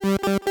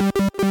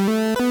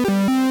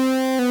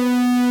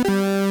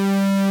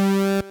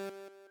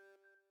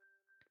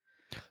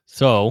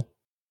So,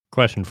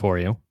 question for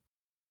you.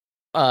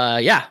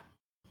 Yeah.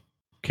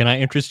 Can I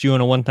interest you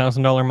in a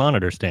 $1,000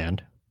 monitor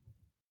stand?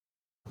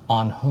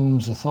 On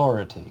whom's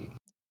authority?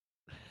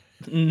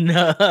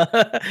 No,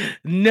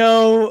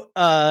 no,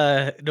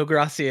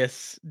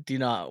 gracias. Do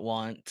not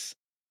want.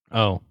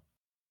 Oh,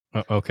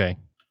 okay.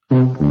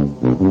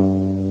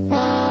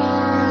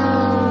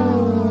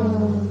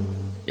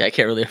 Yeah, I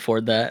can't really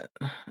afford that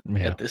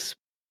at this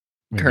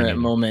current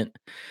moment.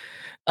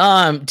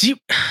 Do you?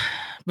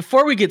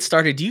 Before we get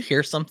started, do you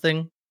hear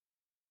something?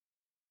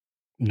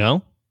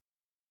 No,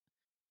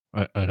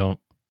 I don't.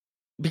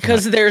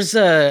 Because there's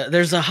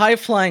a high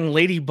flying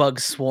ladybug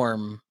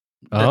swarm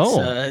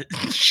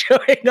that's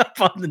showing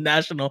up on the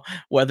National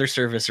Weather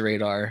Service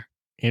radar.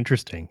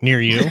 Interesting.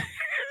 Near you?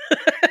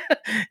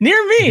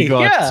 Near me. If you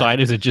go outside,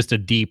 is it just a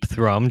deep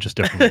thrum? Just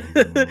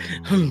a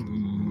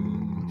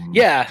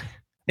yeah,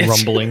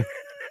 rumbling,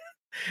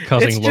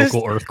 causing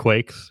local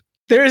earthquakes.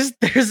 There's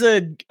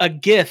a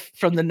GIF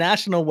from the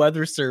National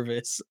Weather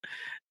Service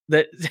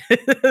that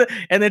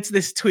and it's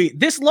this tweet.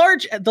 The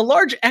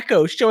large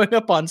echo showing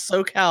up on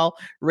SoCal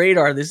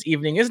radar this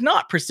evening is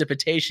not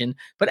precipitation,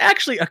 but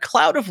actually a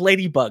cloud of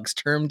ladybugs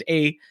termed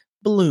a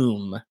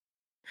bloom.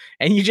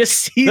 And you just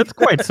see that's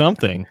quite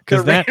something.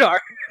 The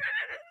radar.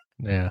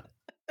 Yeah.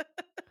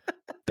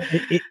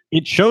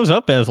 It shows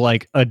up as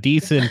like a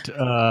decent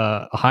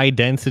high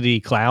density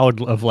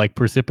cloud of like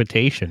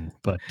precipitation,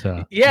 but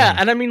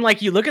and I mean,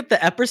 like, you look at the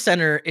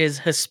epicenter is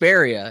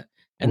Hesperia,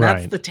 and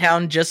that's the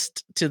town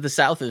just to the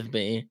south of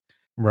me.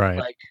 Right.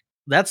 Like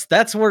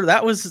that's where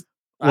that was.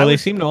 Well, they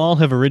seem to all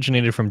have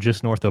originated from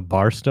just north of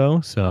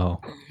Barstow,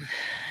 so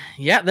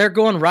yeah, they're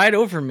going right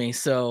over me.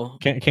 So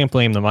can't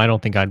blame them. I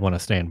don't think I'd want to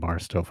stay in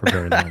Barstow for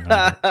very long.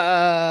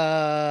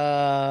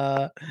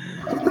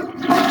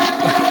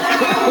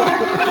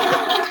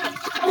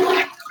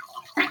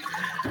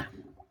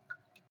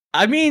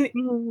 I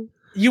mean,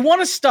 you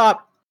want to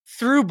stop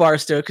through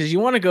Barstow because you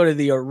want to go to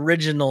the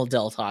original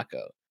Del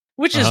Taco,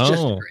 which is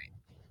just great.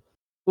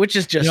 Which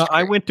is just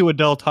I went to a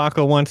Del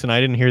Taco once and I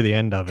didn't hear the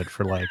end of it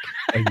for like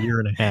a year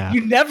and a half.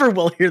 You never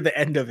will hear the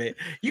end of it.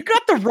 You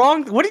got the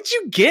wrong. What did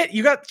you get?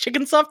 You got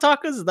chicken soft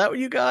tacos? Is that what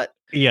you got?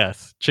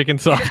 Yes, chicken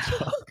soft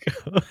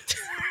tacos.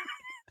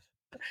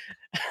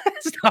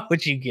 That's not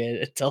what you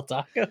get at Del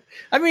Taco.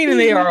 I mean,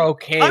 they are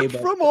okay. I'm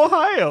from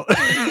Ohio.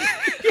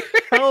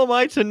 How am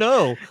I to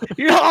know?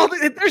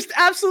 There's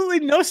absolutely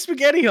no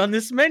spaghetti on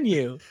this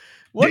menu.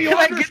 What do you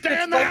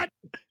understand that?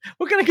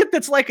 What can I get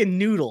that's like a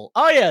noodle?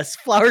 Oh yes,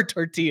 flour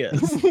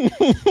tortillas.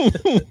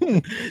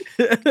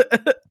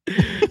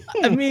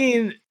 I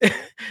mean,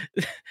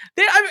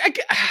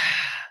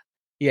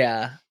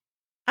 yeah.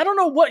 I don't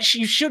know what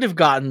you should have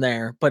gotten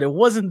there, but it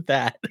wasn't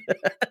that.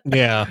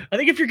 Yeah. I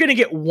think if you're gonna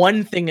get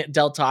one thing at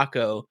Del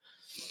Taco,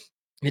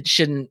 it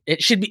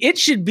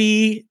should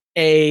be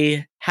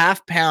a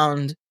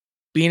half-pound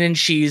bean and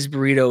cheese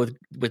burrito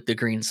with the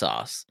green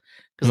sauce.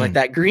 Because like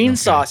that green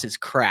sauce is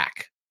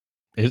crack.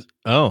 It's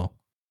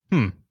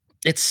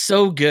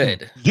so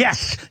good.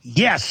 Yes.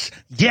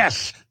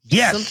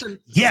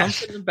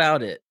 Something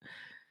about it.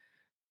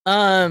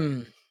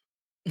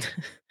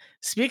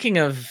 Speaking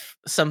of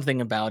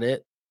something about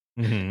it,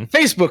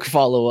 Facebook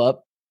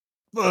follow-up.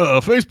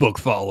 Facebook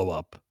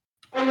follow-up.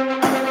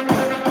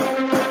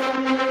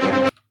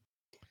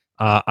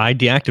 I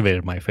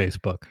deactivated my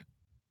Facebook.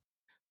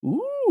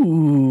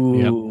 Ooh.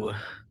 Yep.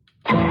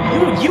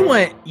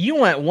 You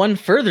went one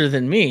further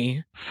than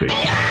me.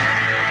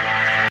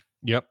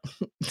 Yep.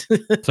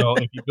 So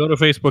if you go to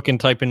Facebook and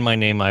type in my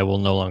name, I will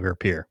no longer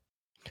appear.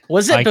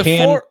 Was it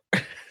before?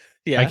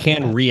 I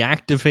can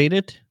reactivate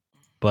it,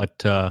 but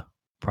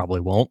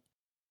probably won't.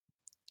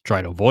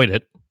 Try to avoid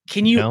it.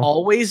 Can you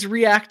always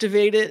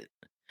reactivate it?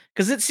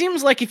 Because it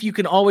seems like if you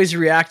can always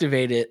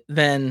reactivate it,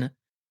 then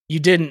you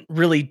didn't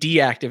really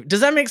deactivate.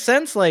 Does that make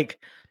sense? Like,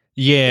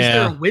 yeah. Is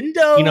there a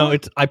window?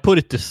 I put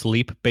it to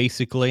sleep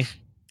basically.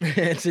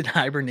 It's in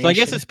hibernation. So I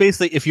guess it's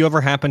basically if you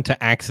ever happen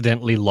to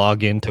accidentally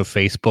log into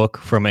Facebook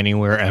from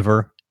anywhere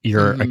ever,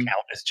 your account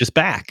is just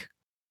back.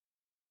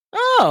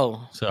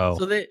 Oh, so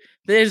they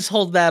just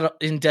hold that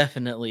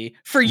indefinitely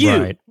for you.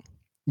 Right.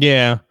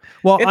 Yeah.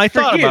 Well, It's I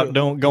thought you.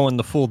 about going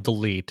the full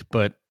delete,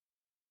 but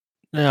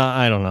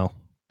I don't know.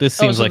 This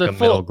seems like a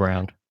middle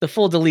ground. The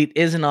full delete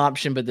is an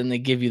option, but then they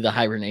give you the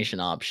hibernation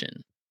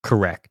option.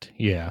 Correct.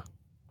 Yeah.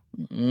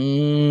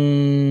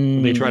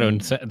 They try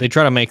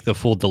to make the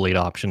full delete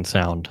option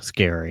sound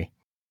scary,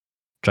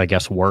 which I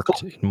guess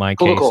worked in my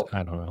case. Cool.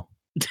 I don't know.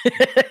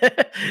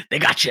 They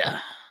got you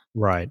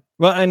right.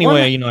 Well,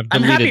 anyway, I've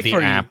deleted the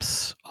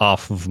apps you.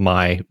 off of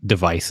my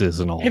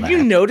devices and all that. Have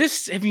you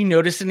noticed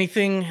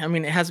anything? I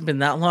mean, it hasn't been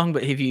that long,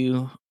 but have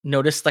you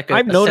noticed like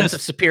a sense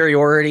of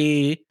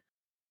superiority?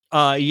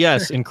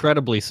 Yes,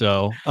 incredibly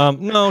so.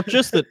 No,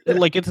 just that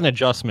like it's an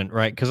adjustment,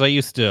 right? Because I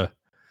used to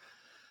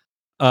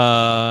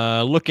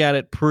look at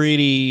it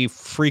pretty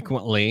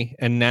frequently,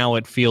 and now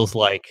it feels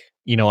like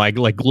I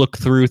like look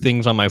through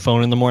things on my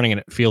phone in the morning and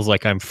it feels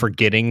like I'm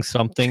forgetting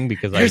something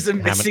because There's a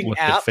haven't missing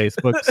looked app. at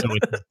Facebook. So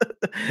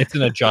it's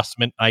an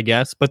adjustment, I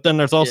guess. But then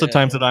there's also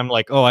times that I'm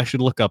like, oh, I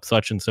should look up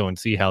such and so and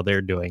see how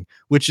they're doing,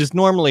 which is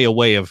normally a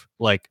way of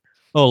like,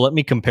 oh, let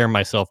me compare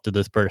myself to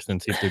this person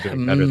and see if they're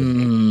doing better than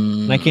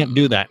me. And I can't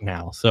do that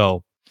now.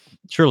 So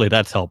surely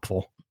that's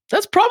helpful.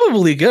 That's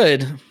probably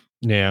good.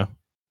 Yeah.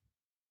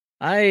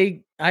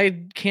 I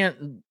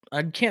can't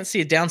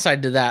see a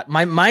downside to that.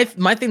 My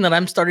thing that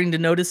I'm starting to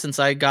notice since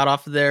I got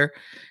off of there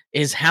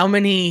is how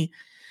many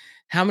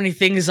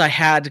things I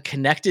had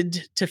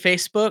connected to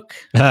Facebook.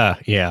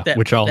 Yeah,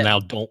 which all now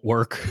don't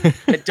work.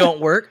 That don't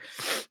work.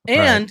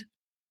 And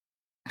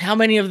how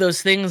many of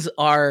those things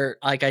are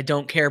like I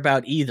don't care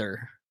about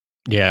either.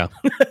 Yeah.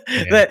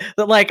 that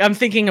like I'm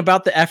thinking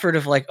about the effort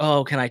of like,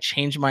 oh, can I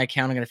change my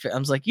account? I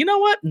was like, you know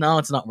what? No,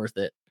 it's not worth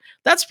it.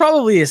 That's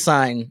probably a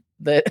sign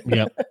that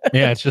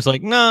yeah, it's just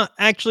like, nah,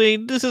 actually,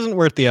 this isn't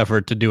worth the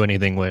effort to do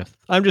anything with.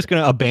 I'm just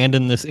gonna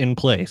abandon this in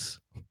place.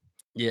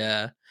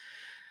 Yeah.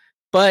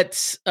 But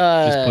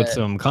just put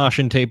some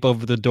caution tape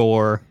over the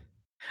door.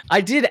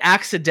 I did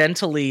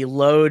accidentally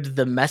load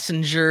the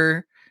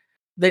Messenger.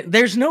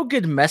 There's no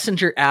good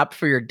Messenger app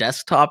for your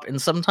desktop,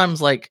 and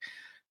sometimes like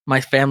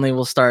my family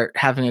will start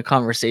having a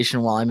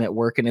conversation while I'm at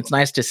work, and it's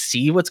nice to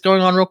see what's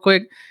going on real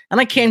quick. And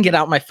I can get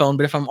out my phone,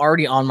 but if I'm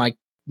already on my,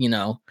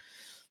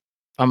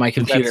 on my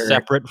computer, is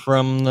that separate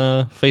from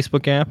the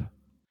Facebook app?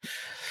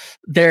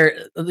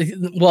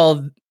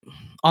 Well,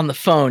 on the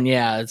phone,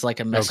 yeah, it's like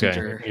a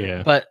messenger. Okay,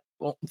 yeah. But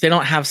they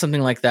don't have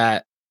something like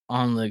that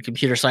on the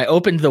computer. So I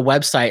opened the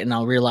website and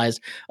I'll realize,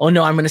 oh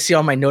no, I'm going to see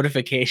all my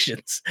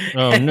notifications.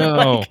 Oh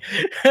no.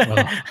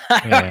 I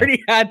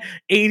already had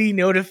 80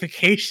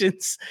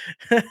 notifications.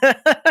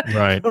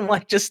 Right. From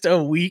like just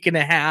a week and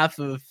a half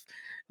of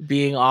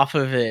being off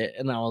of it.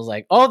 And I was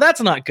like, oh, that's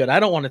not good. I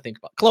don't want to think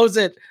about close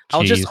it.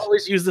 I'll just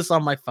always use this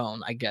on my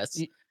phone, I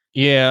guess.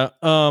 Yeah.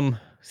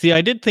 See,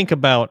 I did think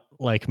about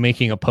like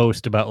making a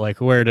post about like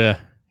where to,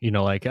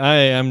 like I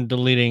am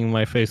deleting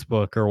my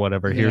Facebook or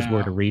whatever. Yeah. Here's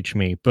where to reach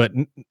me. But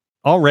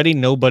already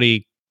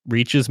nobody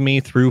reaches me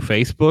through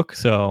Facebook.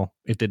 So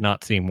it did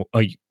not seem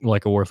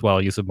like a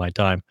worthwhile use of my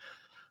time.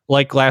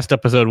 Like last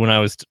episode when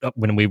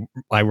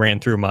I ran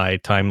through my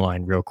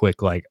timeline real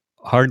quick, like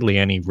hardly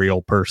any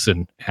real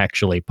person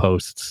actually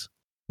posts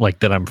like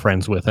that I'm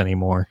friends with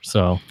anymore.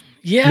 So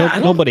yeah,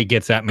 nobody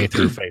gets at me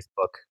through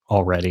Facebook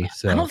already.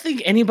 So I don't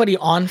think anybody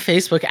on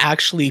Facebook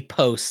actually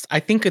posts. I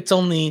think it's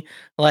only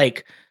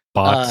like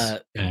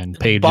bots and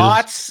pages.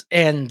 Bots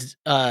and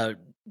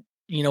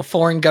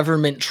foreign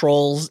government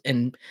trolls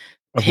and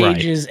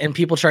pages and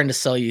people trying to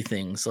sell you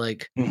things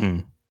like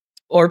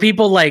or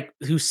people like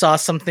who saw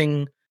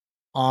something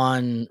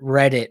on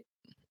Reddit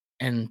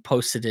and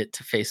posted it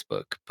to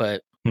Facebook.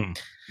 But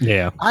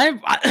yeah,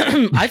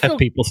 I feel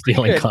people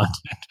stealing content.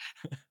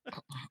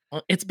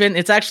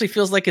 It's actually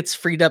feels like it's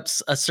freed up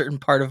a certain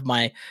part of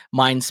my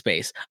mind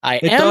space. I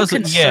am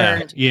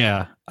concerned.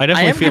 Yeah. I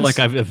definitely feel like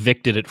I've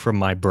evicted it from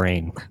my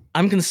brain.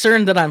 I'm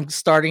concerned that I'm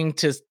starting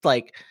to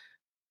like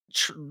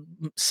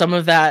some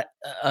of that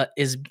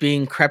is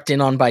being crept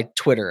in on by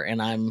Twitter,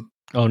 and I'm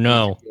oh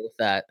no with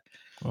that.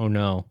 Oh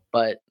no!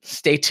 But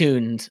stay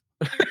tuned.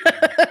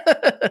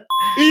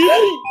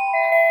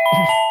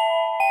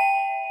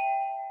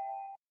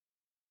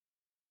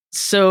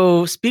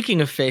 So speaking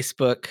of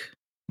Facebook,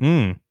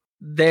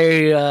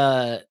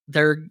 they're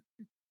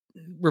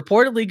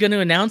reportedly going to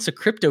announce a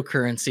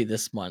cryptocurrency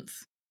this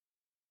month.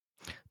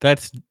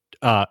 That's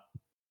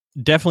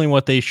definitely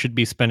what they should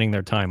be spending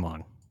their time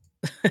on.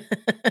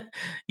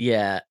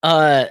 Yeah.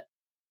 Why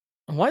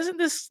isn't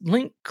this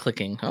link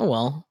clicking? Oh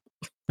well.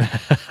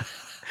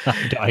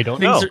 I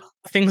don't know.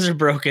 Things are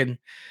broken.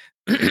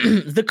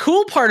 The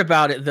cool part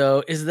about it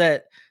though is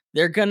that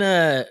they're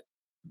gonna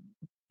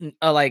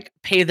like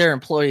pay their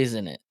employees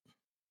in it.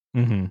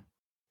 Mm-hmm.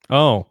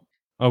 Oh,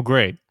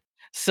 great.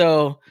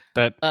 So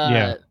that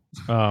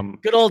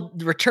good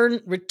old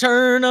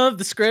return of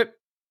the script.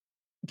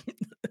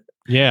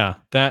 Yeah,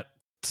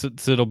 so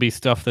it'll be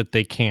stuff that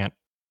they can't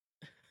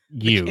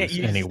use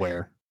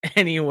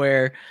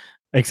anywhere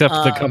except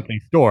the company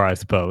store, I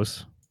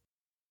suppose.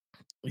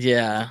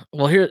 Yeah.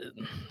 Well,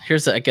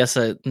 here's I guess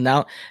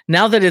now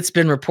that it's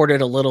been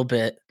reported a little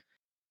bit,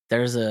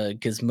 there's a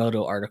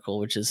Gizmodo article,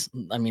 which is,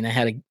 I mean, I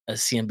had a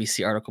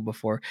CNBC article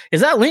before.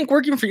 Is that link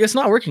working for you? It's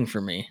not working for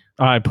me.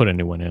 I put a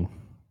new one in.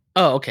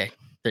 Oh, okay.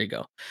 There you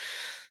go.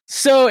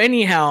 So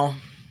anyhow,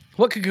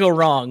 what could go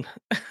wrong?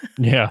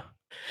 Yeah,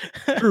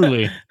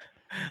 truly.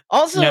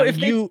 Also,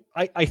 now,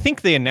 I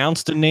think they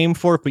announced a name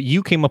for it, but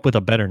you came up with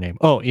a better name.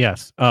 Oh,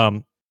 yes.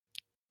 The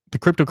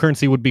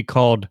cryptocurrency would be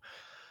called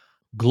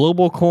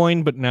Global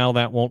Coin, but now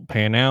that won't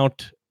pan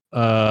out.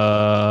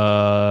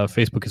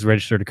 Facebook has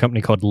registered a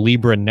company called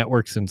Libra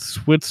Networks in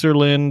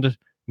Switzerland,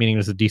 meaning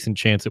there's a decent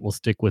chance it will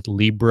stick with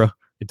Libra.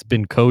 It's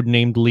been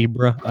codenamed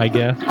Libra, I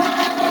guess.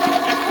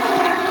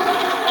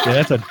 Yeah,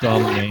 that's a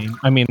dumb name.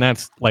 I mean,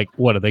 that's like,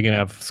 what are they gonna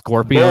have?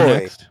 Scorpio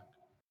next?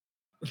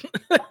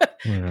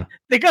 Yeah.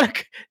 They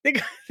gotta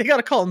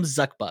call them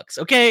Zuckbucks,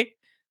 okay?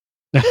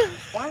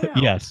 Wow.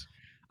 Yes.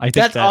 I think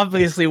That's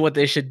obviously what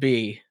they should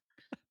be.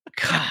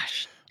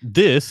 Gosh.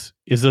 This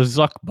is a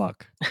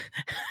Zuckbuck.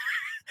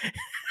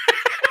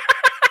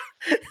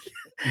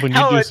 When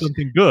you do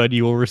something good,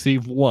 you will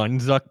receive 1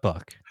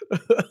 Zuckbuck.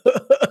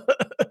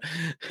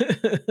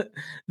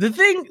 The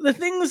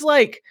thing is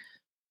like,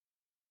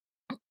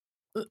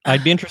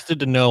 I'd be interested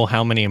to know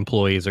how many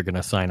employees are going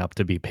to sign up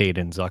to be paid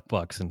in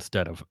Zuckbucks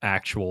instead of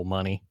actual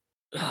money.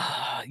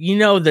 you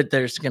know that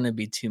there's going to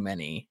be too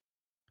many.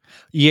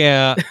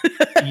 Yeah.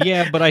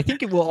 Yeah, but I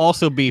think it will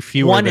also be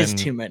fewer One than is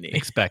too many.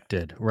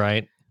 expected,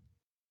 right?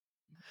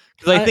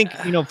 Because I think,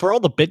 for all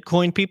the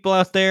Bitcoin people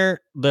out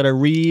there that are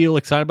real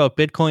excited about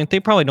Bitcoin, they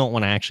probably don't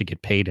want to actually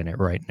get paid in it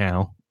right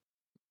now.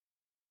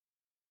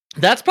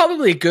 That's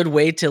probably a good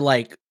way to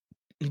like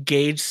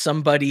gauge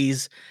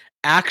somebody's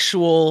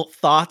actual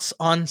thoughts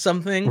on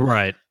something.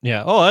 Right.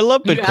 Yeah. Oh, I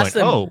love You ask Bitcoin.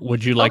 them, Oh,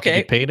 would you like to okay.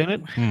 get paid in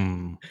it?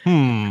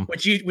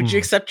 Would you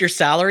accept your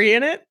salary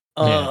in it?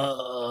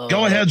 Yeah.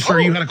 Go ahead,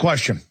 sir. You had a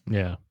question.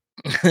 Yeah.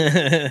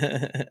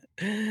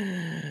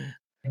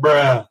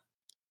 Bruh.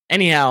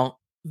 Anyhow,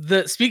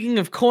 speaking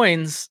of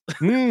coins,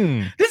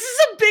 this is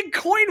a big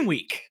coin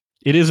week.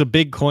 It is a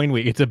big coin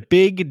week. It's a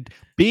big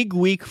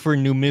week for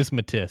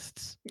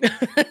numismatists.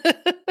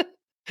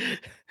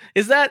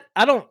 Is that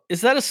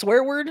a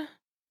swear word? Do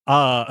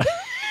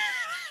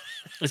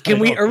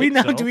we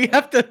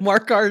have to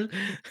mark our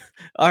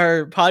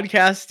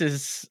podcast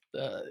as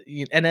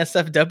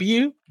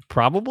NSFW?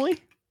 Probably.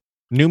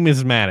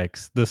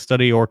 Numismatics, the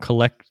study or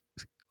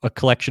a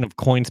collection of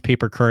coins,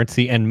 paper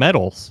currency, and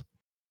metals.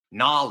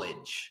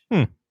 Knowledge.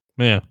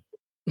 Yeah.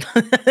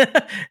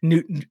 I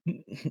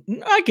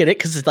get it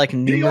because it's like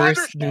numerous.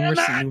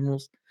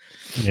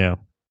 Yeah.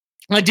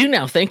 I do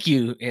now. Thank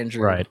you,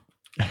 Andrew. Right.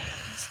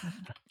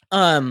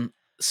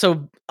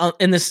 So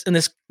in this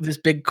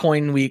big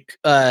coin week,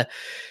 the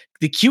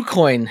Q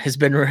coin has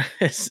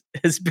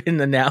been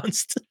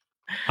announced.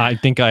 I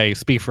think I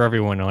speak for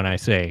everyone when I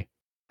say,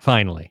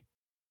 finally.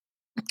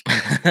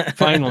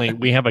 Finally,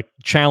 we have a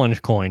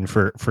challenge coin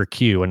for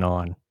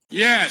QAnon.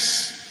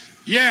 Yes.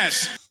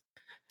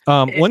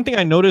 One thing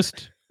I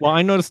noticed. Well,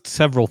 I noticed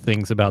several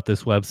things about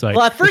this website.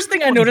 Well, the first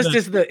thing I noticed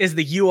is the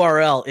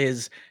URL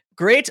is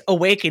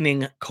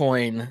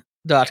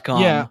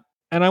greatawakeningcoin.com. Yeah,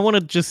 and I want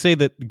to just say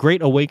that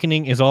Great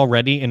Awakening is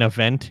already an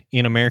event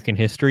in American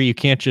history. You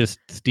can't just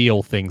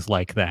steal things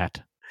like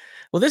that.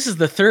 Well, this is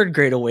the third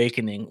Great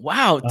Awakening.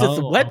 Wow,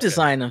 the web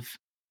design of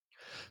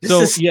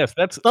this yes,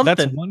 that's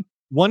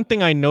one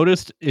thing I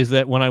noticed is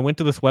that when I went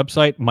to this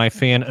website, my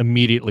fan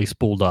immediately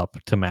spooled up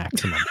to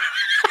maximum.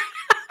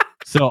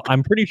 So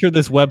I'm pretty sure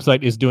this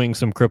website is doing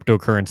some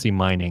cryptocurrency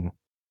mining,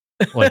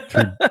 like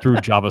through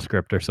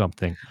JavaScript or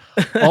something.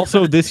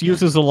 Also, this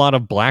uses a lot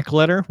of black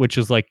letter, which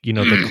is like, the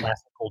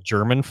classical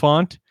German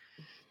font,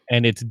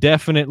 and it's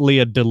definitely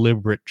a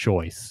deliberate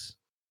choice.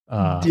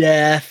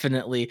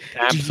 Definitely.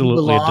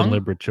 Absolutely a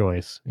deliberate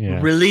choice. Yeah.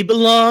 Really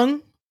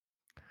belong?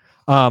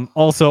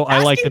 Also,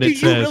 I like that it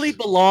says, do you really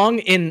belong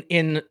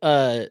in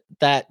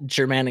that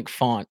Germanic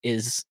font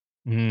is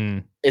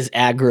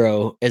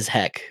aggro as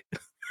heck.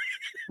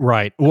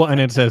 Right. Well,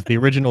 and it says the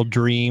original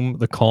dream,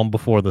 the calm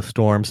before the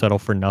storm, settle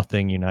for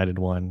nothing, united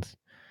ones.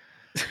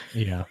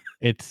 Yeah,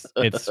 it's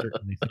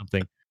certainly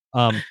something.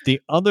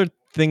 The other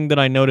thing that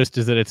I noticed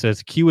is that it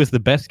says Q is the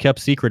best kept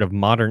secret of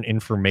modern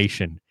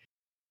information,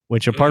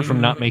 which apart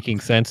from not making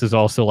sense is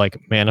also like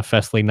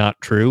manifestly not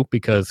true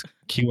because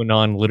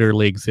QAnon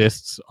literally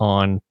exists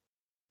on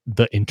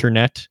the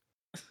internet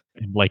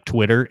and like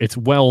Twitter. It's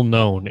well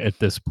known at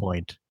this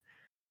point.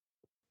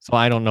 So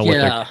I don't know what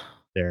they're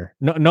there.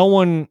 No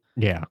one.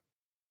 Yeah.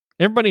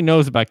 Everybody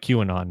knows about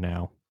QAnon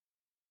now.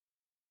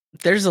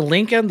 There's a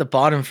link on the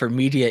bottom for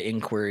media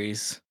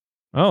inquiries.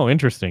 Oh,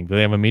 interesting. Do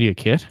they have a media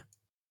kit?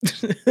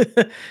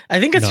 I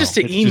think it's just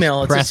to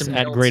email. Just press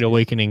at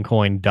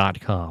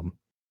greatawakeningcoin.com.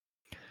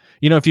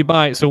 If you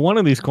buy, so one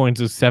of these coins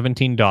is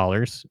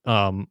 $17.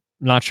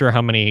 Not sure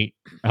how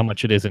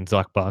much it is in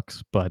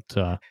Zuckbucks, but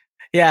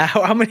yeah,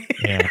 how many?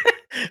 Yeah.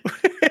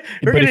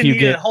 But if you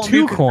get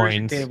 2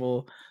 coins,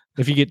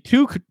 if you get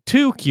two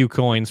Q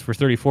coins for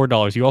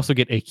 $34, you also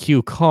get a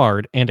Q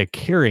card and a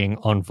carrying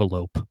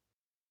envelope.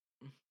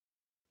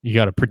 You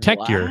got to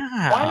protect your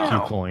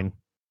Q coin.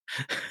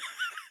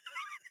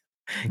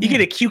 You get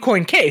a Q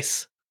coin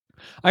case.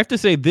 I have to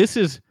say, this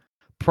is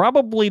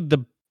probably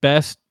the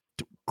best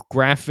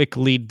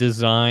graphically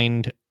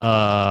designed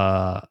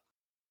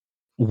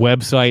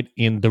website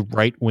in the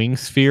right-wing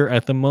sphere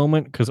at the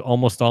moment, because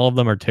almost all of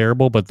them are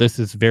terrible, but this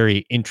is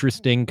very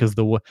interesting because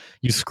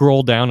you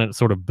scroll down and it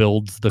sort of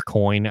builds the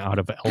coin out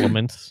of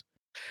elements.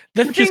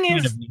 The thing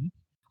is,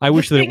 I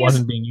wish that it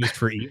wasn't being used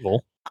for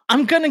evil.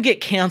 I'm gonna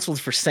get canceled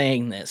for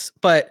saying this,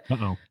 but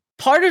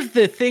part of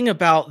the thing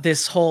about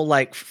this whole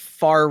like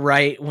far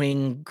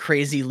right-wing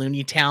crazy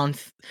loony town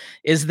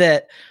is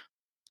that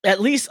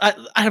at least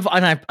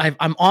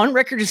I'm on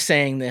record as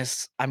saying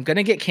this. I'm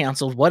gonna get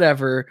canceled,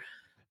 whatever.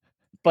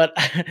 But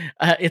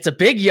it's a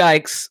big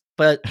yikes.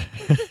 But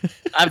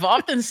I've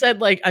often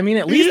said, like, I mean,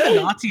 at least the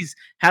Nazis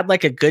had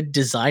like a good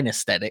design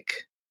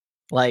aesthetic.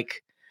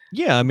 Like,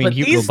 Yeah, I mean, but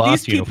Hugo these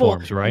Boss people,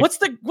 uniforms, right? what's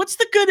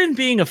the good in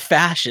being a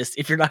fascist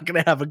if you're not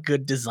going to have a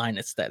good design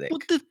aesthetic? Well,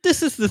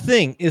 this is the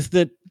thing: is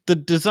that the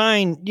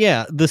design,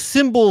 the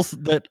symbols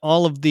that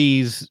all of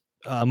these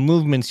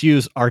movements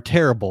use are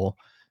terrible.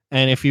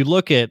 And if you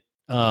look at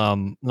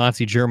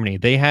Nazi Germany,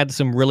 they had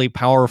some really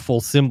powerful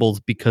symbols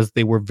because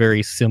they were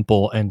very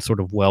simple and sort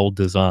of well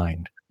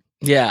designed.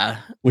 Yeah,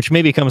 which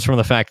maybe comes from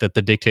the fact that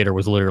the dictator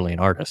was literally an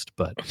artist,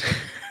 but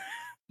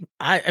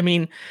I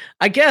mean,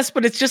 I guess,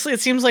 but it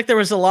seems like there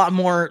was a lot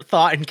more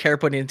thought and care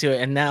put into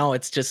it, and now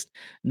it's just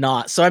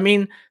not. So I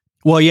mean,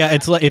 well, yeah,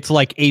 it's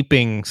like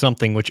aping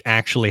something which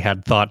actually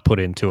had thought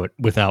put into it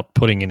without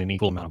putting in an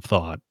equal amount of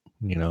thought,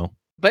 you know.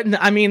 But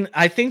I mean,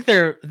 I think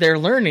they're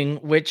learning,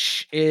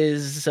 which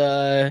is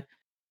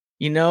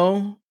you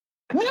know,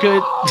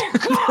 good.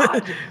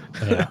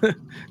 Yeah.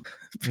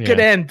 Good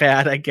and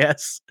bad, I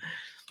guess.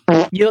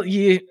 You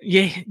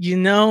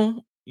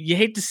know, you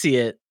hate to see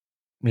it.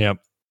 Yep.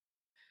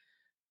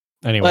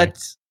 Anyway,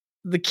 but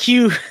the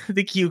Q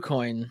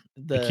coin,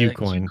 the Q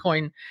coin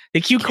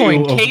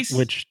case, of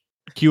which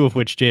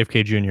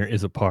JFK Jr.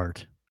 is a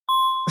part.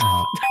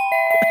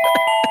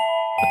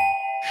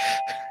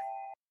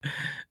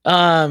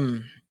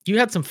 You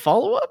had some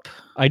follow up?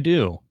 I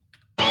do.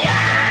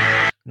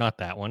 Not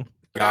that one.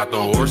 Got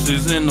the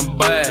horses in the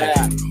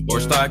back.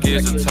 Horse stock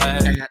is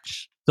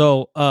attached.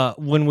 So,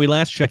 when we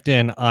last checked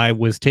in, I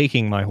was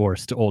taking my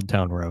horse to Old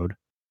Town Road.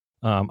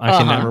 I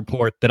can now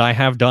report that I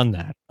have done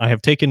that. I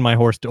have taken my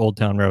horse to Old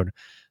Town Road,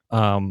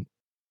 and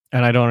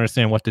I don't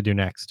understand what to do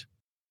next.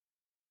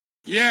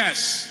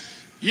 Yes.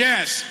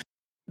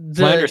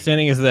 My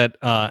understanding is that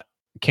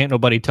can't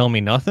nobody tell me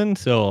nothing,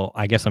 so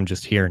I guess I'm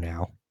just here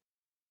now.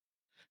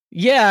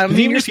 Yeah, I mean,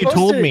 even if you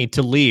told me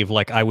to leave,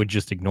 like, I would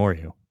just ignore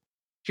you.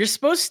 You're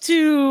supposed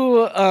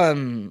to,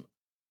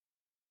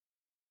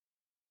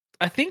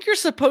 I think you're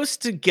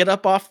supposed to get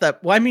up off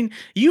that. Well, I mean,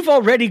 you've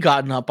already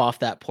gotten up off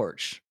that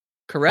porch,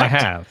 correct? I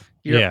have.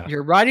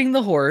 You're riding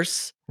the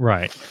horse.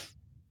 Right.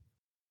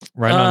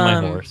 Right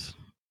on my horse.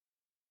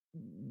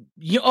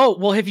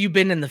 Well, have you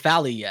been in the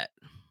valley yet?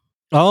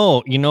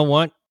 Oh, you know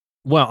what?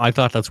 Well, I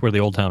thought that's where the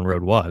Old Town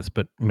Road was,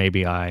 but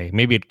maybe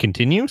it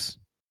continues?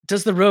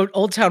 Does the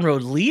Old Town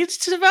Road lead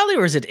to the valley,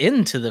 or is it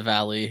into the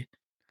valley?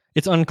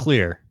 It's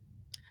unclear.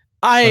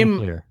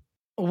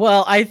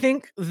 Well, I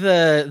think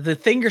the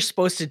thing you're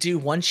supposed to do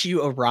once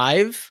you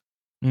arrive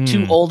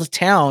to Old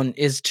Town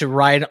is to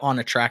ride on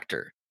a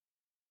tractor.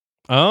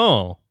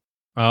 Oh,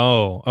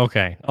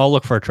 okay. I'll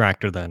look for a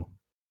tractor then.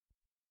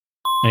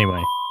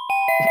 Anyway.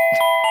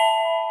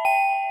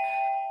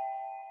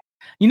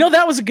 You know,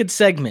 that was a good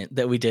segment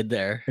that we did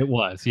there. It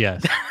was,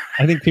 yes.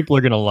 I think people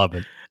are going to love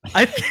it.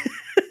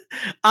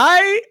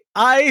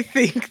 I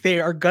think they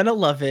are going to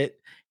love it.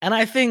 And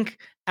I think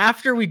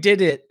after we did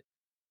it,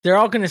 they're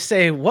all going to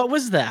say, what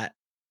was that?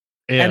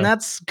 Yeah. And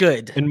that's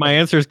good. And my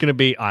answer is going to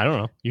be, I don't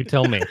know. You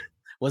tell me.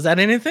 Was that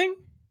anything?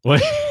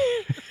 What?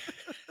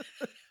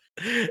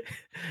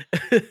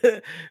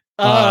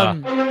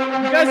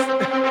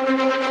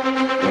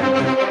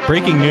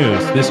 Breaking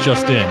news. This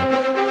just in.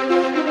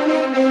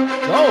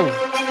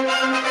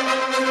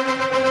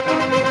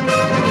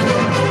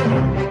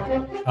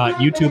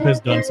 YouTube has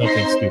done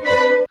something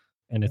stupid.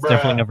 And it's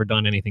definitely never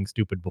done anything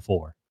stupid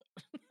before.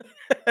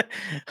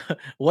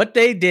 What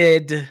they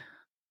did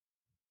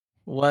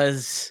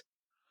was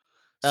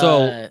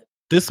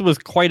this was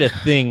quite a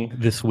thing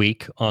this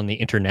week on the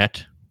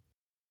internet.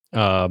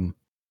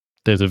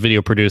 There's a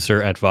video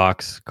producer at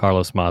Vox,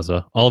 Carlos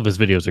Maza. All of his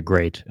videos are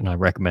great, and I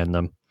recommend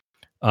them.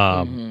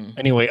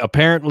 Anyway,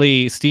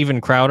 apparently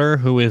Steven Crowder,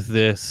 who is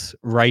this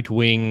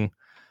right-wing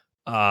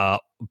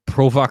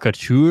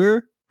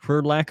provocateur,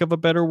 for lack of a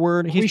better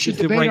word, he's just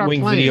a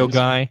right-wing video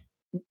guy.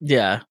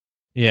 Yeah.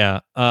 Yeah,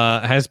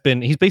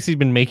 he's basically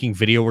been making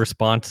video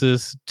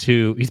responses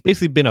to. He's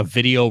basically been a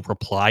video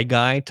reply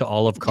guy to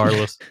all of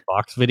Carlos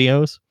Fox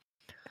videos.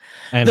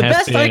 And the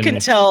best I can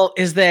tell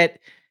is that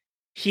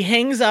he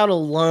hangs out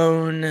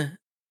alone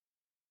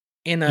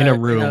in a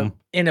room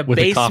in a with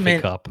basement,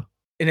 a coffee cup.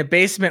 In a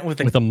basement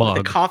with a mug,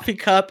 with a coffee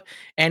cup,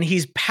 and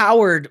he's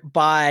powered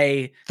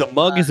by the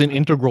mug. Is an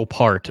integral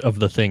part of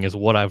the thing, is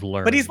what I've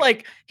learned. But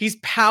he's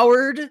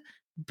powered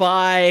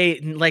by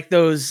like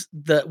those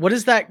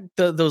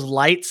those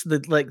lights,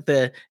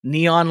 the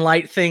neon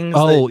light things.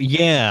 Oh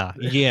yeah,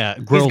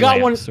 grow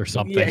lamps or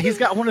something. Yeah, he's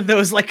got one of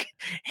those like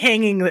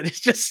hanging that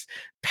is just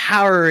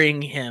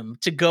powering him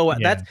to go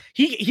out. Yeah. That's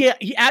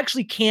he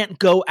actually can't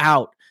go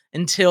out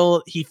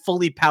until he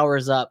fully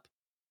powers up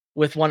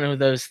with one of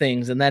those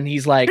things, and then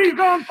he's like, he's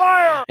on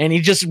fire, and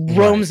he just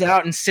roams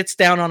out and sits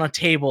down on a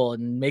table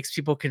and makes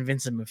people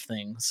convince him of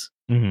things.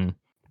 Mm-hmm.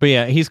 But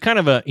yeah, he's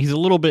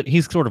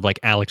sort of like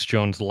Alex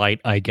Jones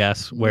light, I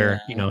guess, where,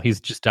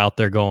 he's just out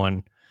there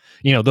going,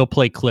 they'll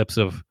play clips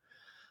of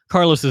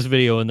Carlos's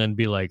video and then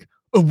be like,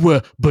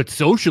 oh, but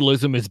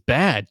socialism is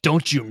bad.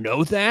 Don't you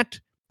know that?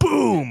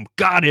 Boom.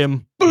 Got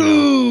him.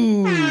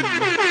 Boom.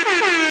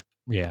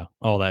 Yeah.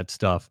 All that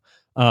stuff.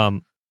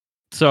 But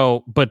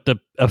the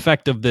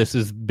effect of this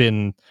has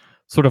been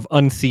sort of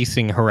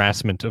unceasing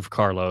harassment of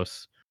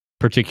Carlos,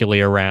 particularly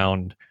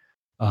around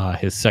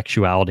his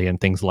sexuality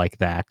and things like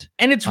that.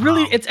 And it's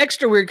really it's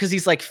extra weird because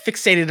he's like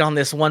fixated on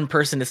this one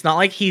person. It's not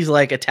like he's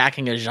like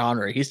attacking a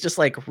genre. He's just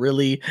like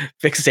really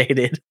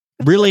fixated.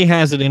 Really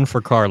has it in for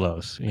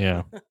Carlos,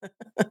 yeah.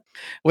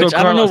 Which So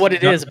I don't know Carlos what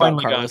it is about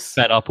finally got Carlos.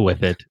 fed up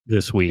with it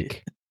this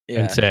week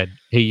Yeah. and said,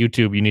 "Hey,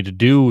 YouTube, you need to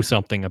do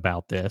something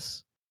about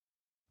this,"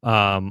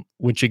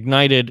 which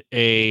ignited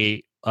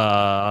a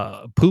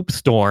poop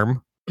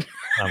storm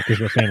because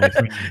we're family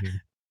friendly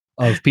here,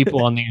 of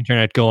people on the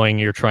internet going,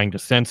 "You're trying to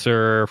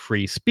censor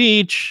free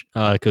speech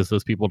because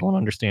those people don't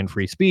understand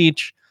free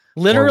speech."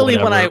 Literally,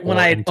 or whatever, when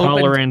I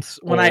intolerance,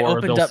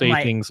 opened they'll up say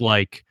my things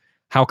like,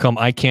 "How come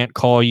I can't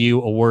call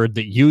you a word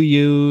that you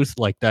use?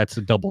 Like that's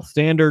a double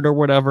standard or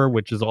whatever,"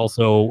 which is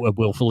also a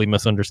willfully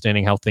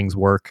misunderstanding how things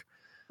work.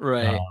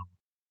 right,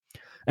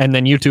 And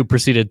then YouTube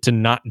proceeded to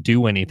not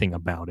do anything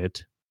about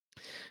it,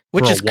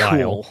 which for is a while.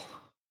 cool.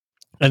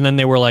 And then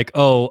they were like,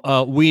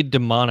 "Oh, we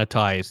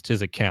demonetized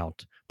his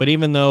account." But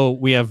even though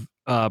we have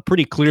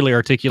pretty clearly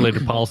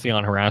articulated policy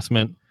on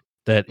harassment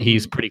that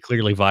he's pretty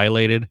clearly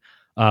violated,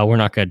 we're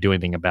not going to do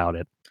anything about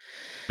it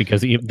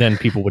because then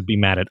people would be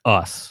mad at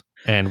us.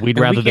 And we'd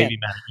rather they be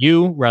mad at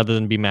you rather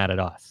than be mad at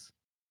us.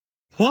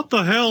 What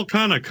the hell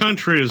kind of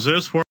country is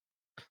this?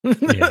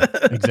 Yeah,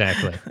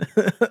 exactly.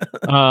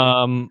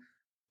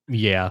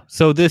 Yeah.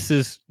 So this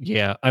is,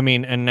 I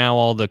mean, and now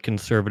all the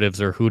conservatives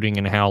are hooting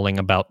and howling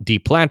about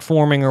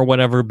deplatforming or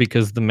whatever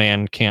because the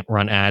man can't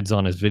run ads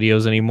on his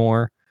videos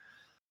anymore.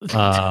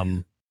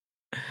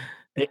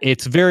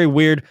 It's very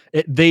weird.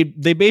 They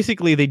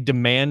basically they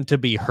demand to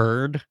be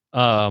heard.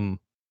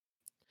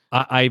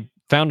 I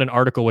found an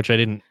article which I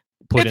didn't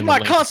put It's in my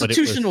the link,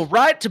 constitutional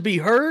right to be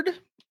heard.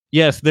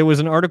 Yes, there was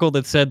an article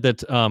that said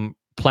that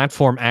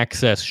platform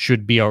access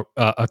should be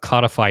a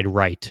codified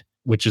right,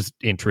 which is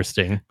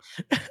interesting.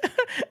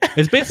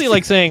 It's basically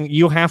like saying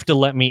you have to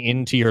let me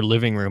into your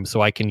living room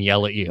so I can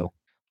yell at you.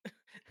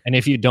 And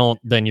if you don't,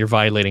 then you're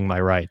violating my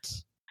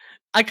rights.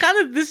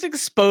 This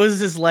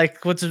exposes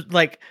like what's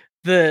like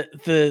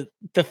the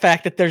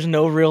fact that there's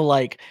no real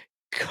like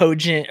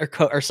cogent or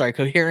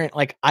coherent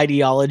like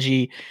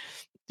ideology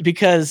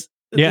because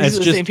these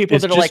are the same people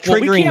that are like,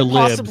 well,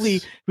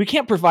 we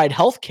can't provide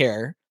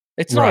healthcare.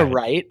 It's not a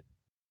right.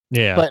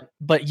 Yeah.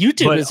 But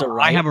YouTube is a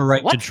right. I have a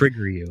right to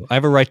trigger you. I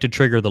have a right to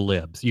trigger the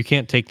libs. You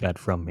can't take that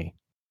from me.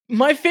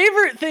 My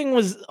favorite thing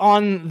was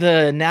on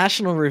the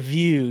National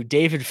Review,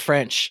 David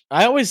French.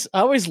 I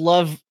always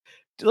love.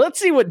 Let's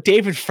see what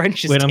David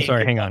French is. Wait, I'm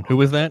sorry. Hang on. Who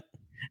was that?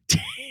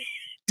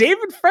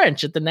 David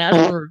French at the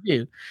National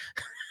Review.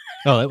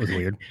 Oh, that was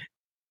weird.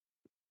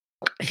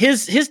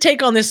 His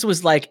take on this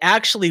was like,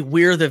 actually,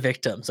 we're the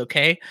victims.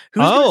 Okay,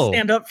 who's going to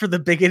stand up for the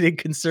bigoted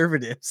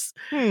conservatives?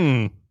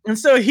 And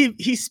so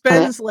he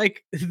spends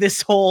like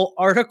this whole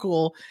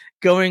article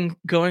going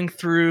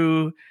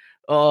through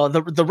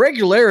the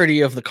regularity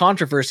of the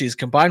controversies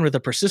combined with the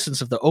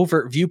persistence of the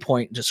overt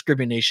viewpoint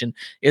discrimination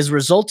is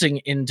resulting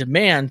in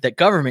demand that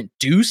government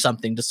do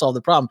something to solve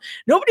the problem.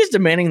 Nobody's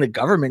demanding the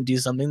government do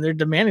something. They're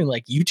demanding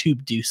like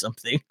YouTube do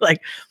something.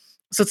 Like,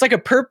 so it's like a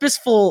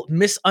purposeful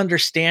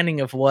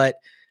misunderstanding of what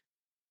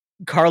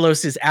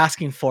Carlos is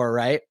asking for,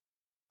 right?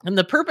 And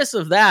the purpose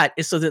of that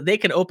is so that they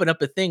can open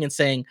up a thing and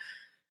saying,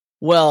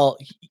 well,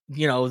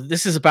 you know,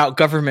 this is about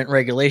government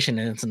regulation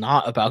and it's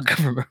not about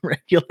government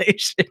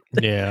regulation.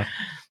 Yeah.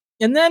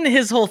 And then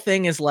his whole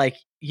thing is like,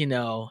 you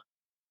know,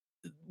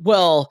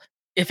 well,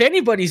 if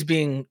anybody's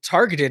being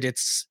targeted,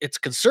 it's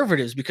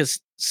conservatives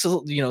because,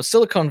 you know,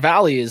 Silicon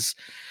Valley is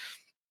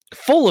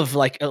full of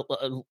like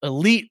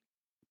elite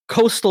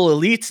coastal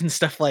elites and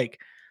stuff like.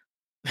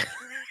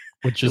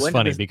 Which is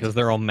funny because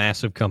they're all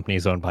massive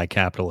companies owned by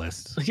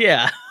capitalists.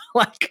 Yeah.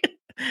 Like.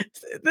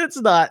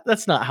 That's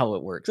not how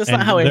it works. That's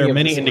not how there are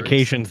many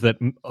indications works.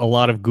 That a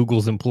lot of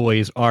Google's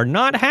employees are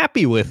not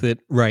happy with it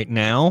right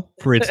now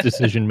for its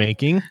decision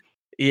making.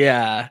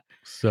 Yeah.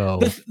 So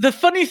the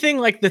funny thing,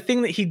 like the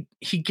thing that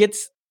he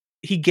gets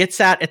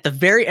at the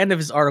very end of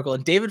his article,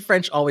 and David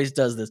French always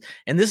does this,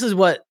 and this is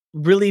what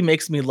really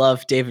makes me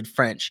love David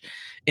French,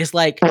 is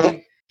like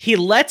he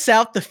lets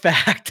out the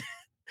fact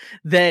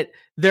that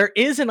there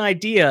is an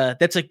idea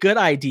that's a good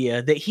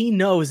idea that he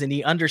knows and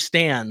he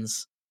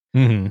understands.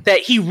 Mm-hmm.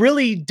 That he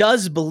really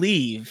does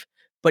believe,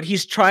 but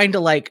he's trying to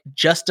like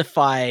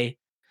justify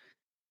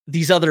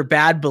these other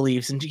bad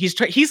beliefs, and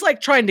he's like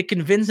trying to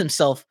convince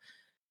himself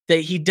that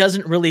he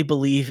doesn't really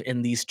believe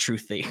in these true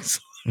things.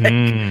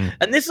 And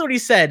this is what he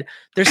said: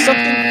 there's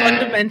something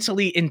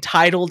fundamentally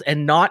entitled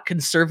and not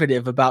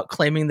conservative about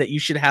claiming that you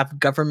should have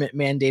government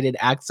mandated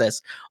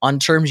access on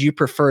terms you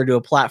prefer to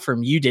a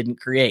platform you didn't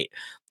create.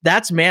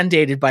 That's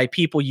mandated by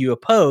people you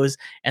oppose,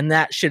 and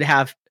that should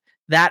have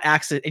that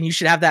access, and you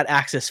should have that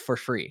access for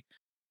free.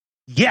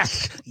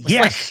 Yes.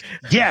 Why,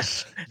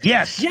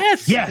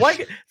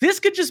 this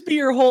could just be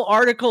your whole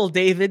article,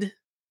 David.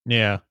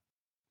 Yeah.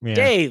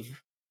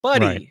 Dave,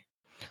 buddy.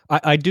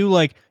 Right. I do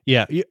like,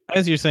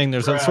 as you're saying,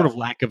 there's a sort of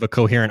lack of a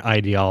coherent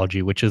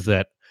ideology, which is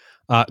that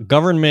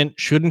government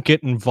shouldn't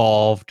get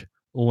involved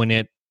when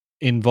it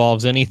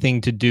involves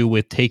anything to do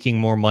with taking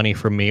more money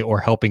from me or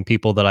helping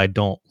people that I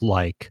don't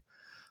like.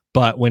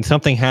 But when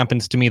something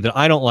happens to me that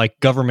I don't like,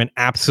 government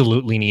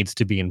absolutely needs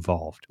to be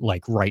involved,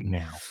 like right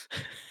now.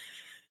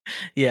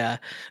 Yeah.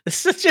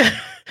 It's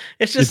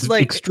just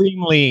like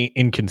extremely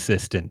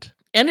inconsistent.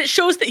 And it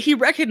shows that he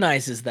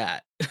recognizes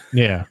that.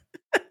 Yeah.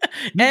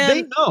 And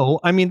they know.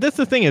 I mean, that's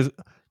the thing is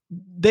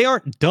they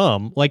aren't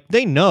dumb. Like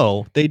they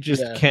know, they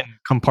just can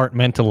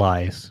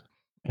compartmentalize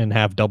and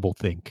have double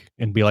think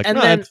and be like, no,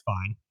 that's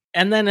fine.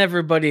 And then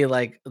everybody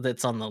like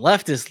that's on the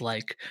left is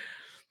like,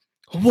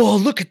 whoa,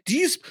 look at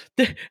these.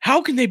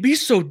 How can they be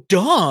so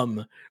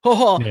dumb?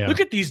 Oh, look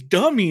at these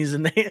dummies.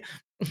 And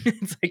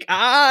it's like,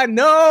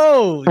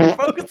 no, you're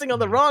focusing on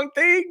the wrong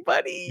thing,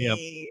 buddy. Yep.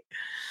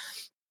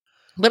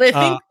 But I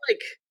think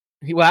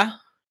wow.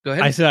 Go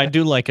ahead. I said I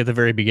do like at the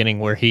very beginning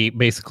where he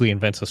basically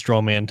invents a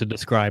straw man to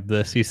describe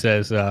this. He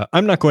says,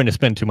 I'm not going to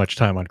spend too much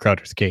time on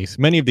Crowder's case.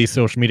 Many of these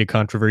social media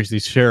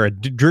controversies share a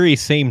dreary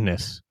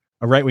sameness.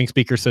 A right-wing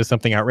speaker says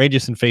something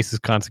outrageous and faces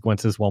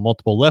consequences, while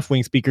multiple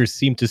left-wing speakers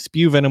seem to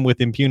spew venom with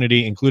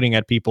impunity, including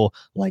at people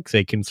like,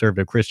 say,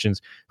 conservative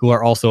Christians, who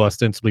are also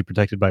ostensibly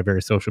protected by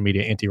various social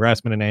media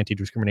anti-harassment and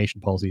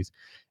anti-discrimination policies.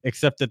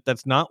 Except that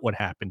that's not what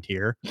happened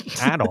here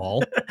at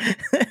all.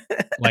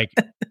 Like,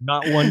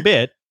 not one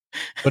bit.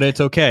 But it's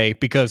okay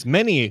because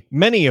many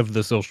of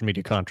the social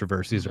media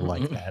controversies are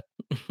like that.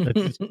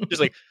 It's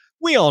just like,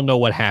 we all know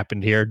what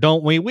happened here,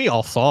 don't we? We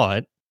all saw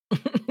it.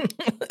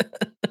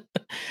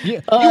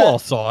 Yeah, you all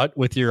saw it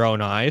with your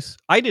own eyes.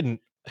 I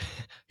didn't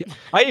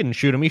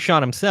shoot him. He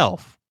shot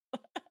himself.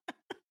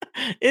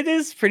 It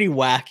is pretty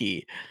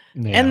wacky.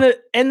 Yeah.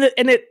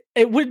 And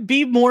it would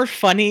be more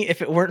funny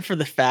if it weren't for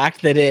the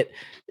fact that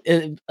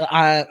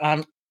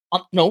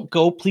no,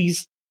 go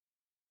please.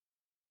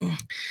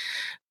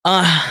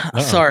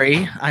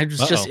 Sorry, I was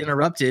just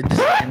interrupted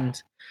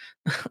and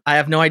I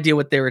have no idea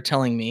what they were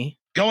telling me.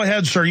 Go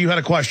ahead, sir. You had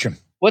a question.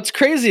 What's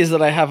crazy is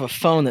that I have a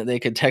phone that they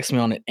could text me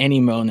on at any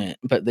moment,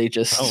 but they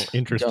just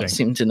don't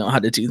seem to know how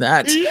to do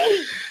that.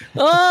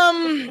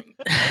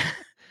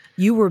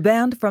 You were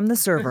banned from the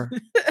server.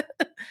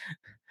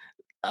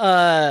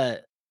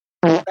 That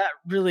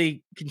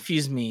really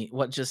confused me.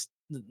 What just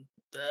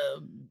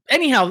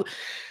anyhow,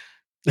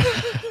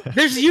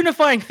 there's a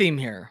unifying theme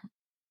here.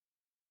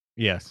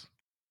 Yes.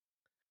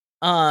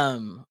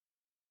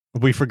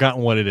 We've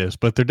forgotten what it is,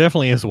 but there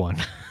definitely is one.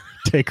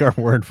 Take our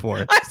word for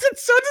it. I said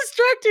so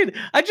distracted.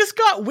 I just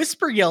got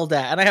whisper yelled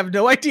at, and I have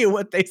no idea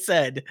what they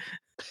said.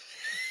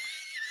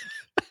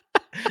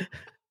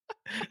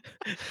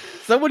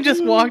 Someone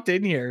just walked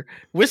in here.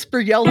 Whisper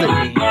yelled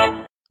at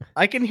me.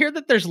 I can hear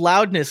that there's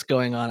loudness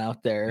going on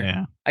out there.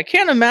 Yeah. I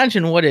can't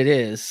imagine what it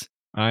is.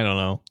 I don't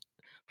know.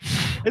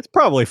 It's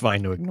probably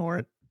fine to ignore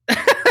it.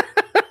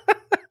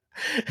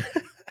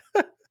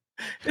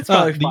 It's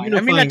probably fine.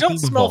 I mean, I don't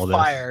smell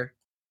fire.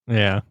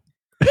 Yeah.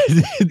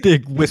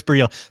 The whisper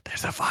yell,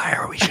 there's a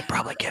fire. We should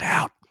probably get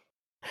out.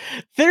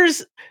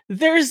 There's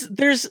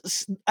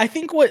I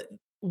think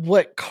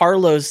what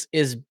Carlos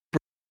is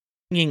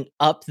bringing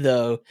up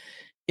though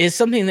is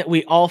something that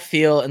we all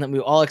feel and that we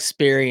all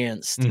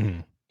experienced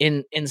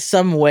in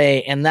some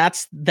way, and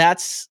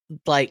that's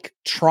like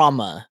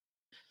trauma.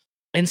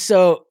 And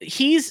so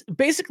he's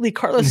basically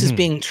Carlos is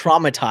being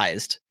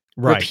traumatized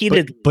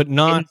repeatedly, but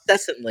not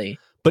incessantly.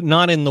 But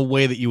not in the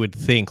way that you would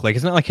think. Like,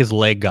 it's not like his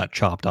leg got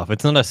chopped off.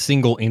 It's not a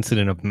single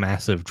incident of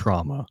massive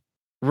trauma.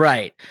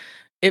 Right.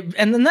 And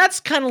then that's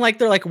kind of like,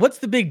 they're like, what's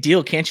the big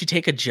deal? Can't you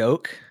take a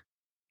joke?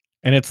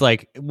 And it's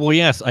like, well,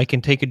 yes, I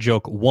can take a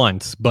joke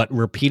once, but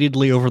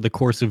repeatedly over the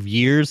course of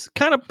years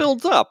kind of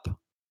builds up.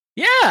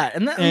 Yeah.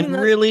 And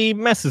really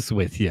messes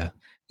with you.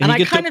 And you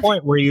get to a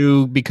point where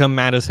you become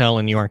mad as hell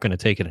and you aren't going to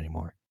take it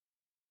anymore.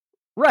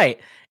 Right.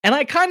 And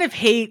I kind of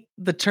hate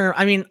the term.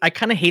 I mean, I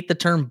kind of hate the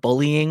term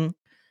bullying.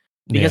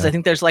 Because I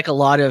think there's like a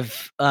lot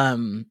of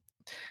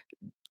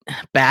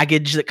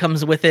baggage that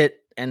comes with it,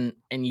 and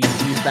you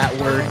use that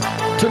word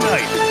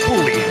tonight.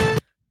 Bullying.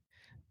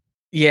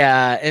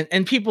 Yeah,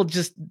 and people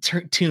just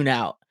tune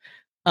out.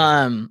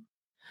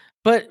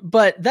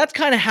 But that's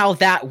kind of how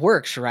that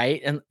works,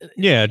 right? And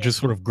yeah, just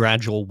sort of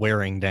gradual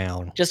wearing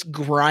down, just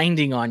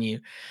grinding on you.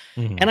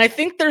 And I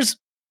think there's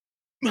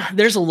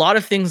a lot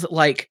of things that,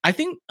 like, I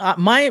think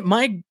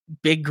my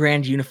big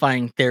grand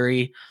unifying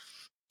theory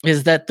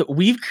is that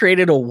we've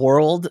created a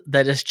world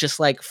that is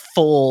just like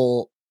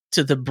full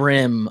to the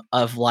brim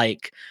of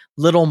like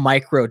little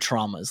micro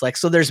traumas. Like,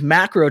 so there's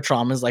macro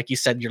traumas, like you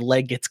said, your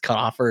leg gets cut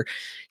off or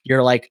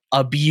you're like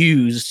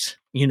abused,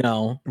 you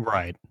know?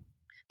 Right.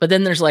 But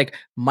then there's like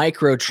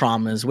micro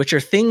traumas, which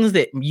are things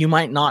that you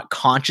might not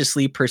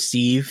consciously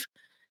perceive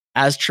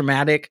as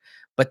traumatic,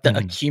 but the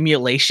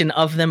accumulation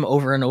of them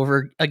over and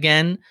over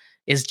again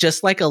is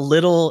just like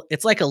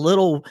it's like a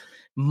little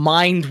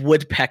mind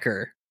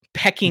woodpecker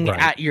pecking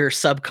at your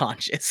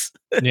subconscious.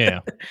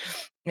 Yeah.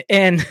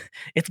 And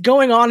it's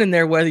going on in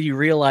there whether you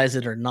realize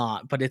it or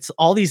not, but it's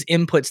all these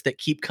inputs that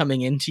keep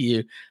coming into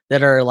you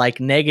that are like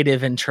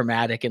negative and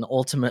traumatic and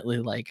ultimately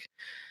like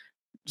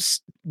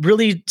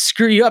really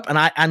screw you up. And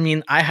I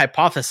mean, I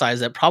hypothesize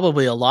that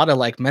probably a lot of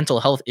like mental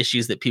health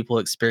issues that people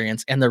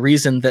experience, and the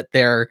reason that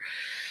they're,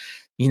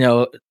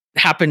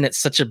 happen at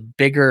such a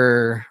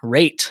bigger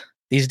rate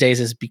these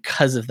days is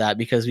because of that,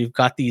 because we've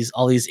got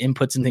all these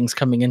inputs and things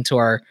coming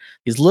into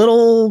these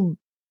little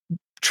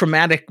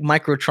traumatic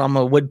micro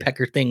trauma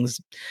woodpecker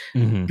things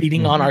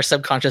beating on our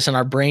subconscious, and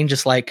our brain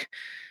just like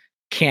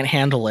can't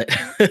handle it.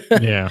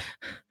 Yeah.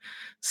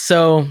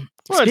 So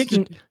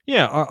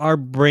our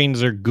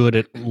brains are good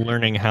at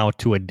learning how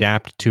to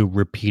adapt to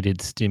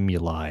repeated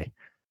stimuli.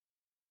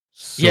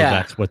 So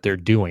that's what they're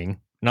doing,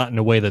 not in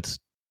a way that's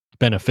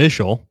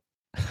beneficial,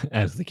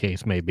 as the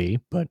case may be,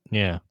 but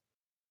yeah.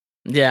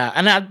 Yeah,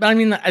 and I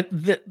mean,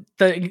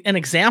 an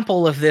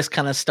example of this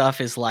kind of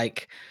stuff is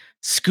like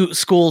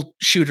school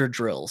shooter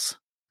drills.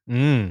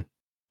 Mm.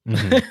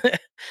 Mm-hmm.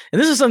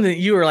 And this is something that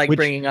you were like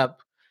bringing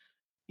up.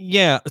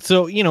 Yeah,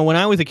 so when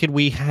I was a kid,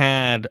 we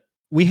had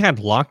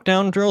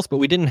lockdown drills, but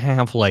we didn't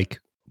have like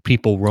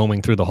people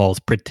roaming through the halls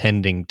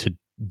pretending to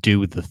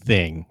do the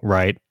thing,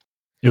 right?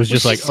 It was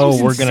just like,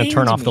 oh, we're going to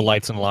turn off the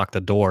lights and lock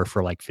the door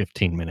for like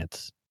 15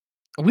 minutes.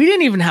 We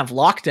didn't even have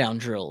lockdown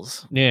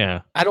drills.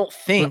 Yeah. I don't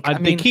think.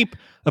 They keep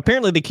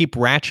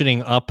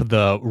ratcheting up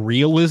the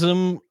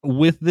realism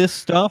with this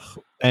stuff,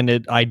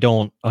 and I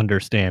don't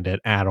understand it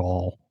at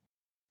all.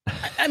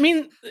 I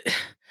mean,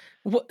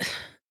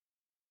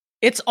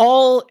 it's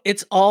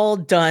all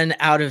done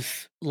out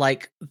of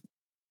like,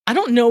 I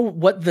don't know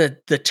what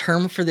the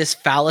term for this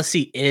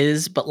fallacy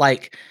is, but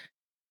like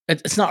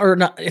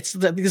it's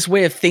this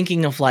way of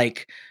thinking of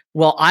like,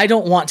 well, I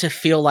don't want to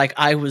feel like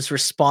I was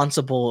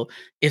responsible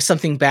if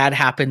something bad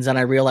happens and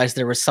I realized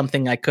there was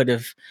something I could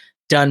have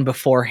done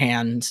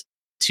beforehand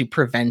to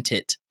prevent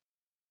it.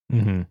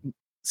 Mm-hmm.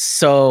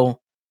 So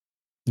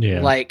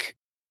yeah, like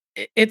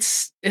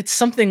it's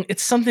something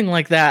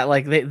like that.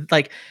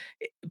 Like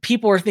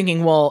people are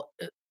thinking, well,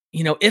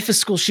 if a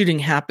school shooting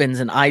happens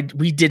and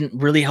we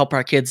didn't really help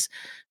our kids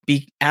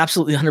be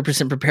absolutely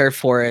 100% prepared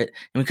for it,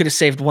 and we could have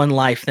saved one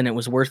life, then it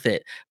was worth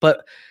it.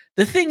 But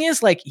the thing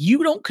is, like,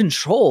 you don't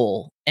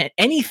control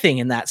anything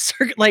in that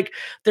circuit. Like,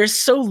 there's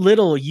so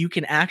little you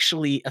can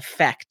actually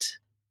affect.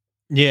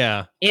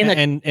 Yeah.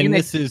 And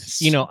this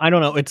is, I don't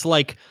know. It's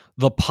like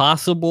the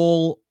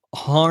possible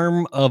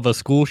harm of a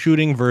school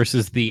shooting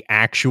versus the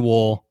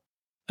actual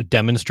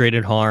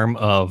demonstrated harm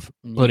of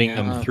putting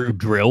them through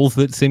drills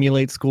that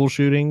simulate school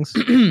shootings.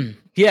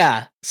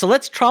 Yeah. So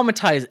let's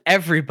traumatize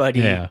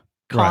everybody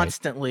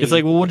constantly. Right. It's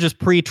like, well, we'll just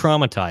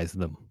pre-traumatize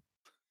them.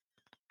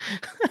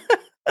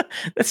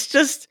 That's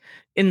just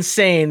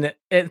insane.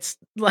 It's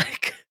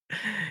like,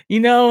 we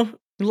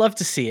love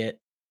to see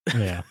it.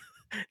 Yeah.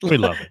 We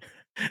love it.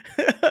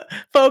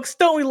 Folks,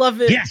 don't we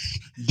love it? Yes,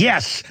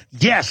 yes,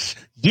 yes,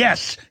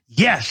 yes,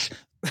 yes.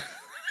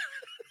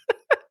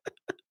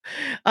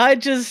 I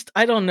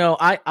don't know.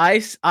 I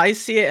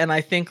see it and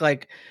I think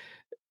like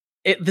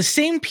the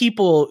same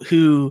people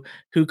who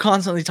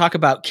constantly talk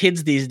about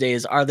kids these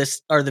days are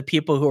the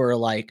people who are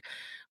like,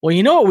 well,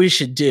 you know what we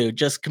should do?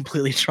 Just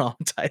completely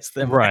traumatize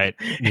them. Right.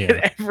 Yeah.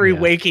 At every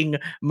waking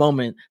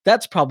moment.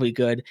 That's probably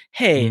good.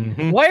 Hey,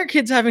 why are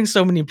kids having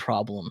so many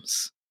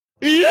problems?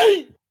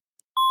 Good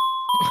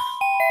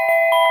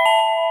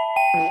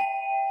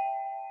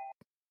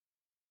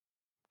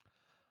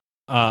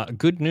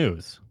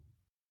news.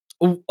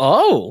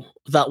 Oh,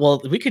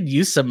 we could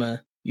use some of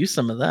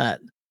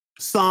that.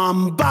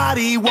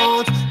 Somebody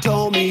once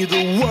told me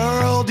the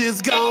world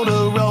is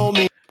gonna roll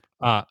me.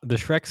 The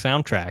Shrek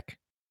soundtrack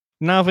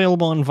now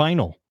available on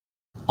vinyl.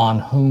 On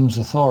whom's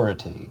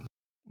authority?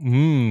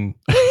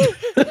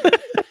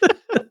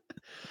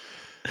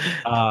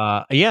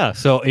 Yeah.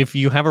 So if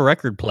you have a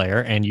record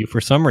player and you, for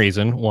some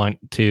reason, want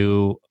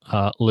to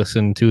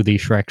listen to the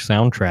Shrek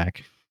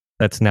soundtrack,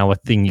 that's now a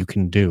thing you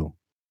can do.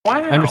 Wow.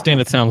 I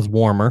understand it sounds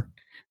warmer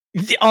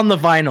on the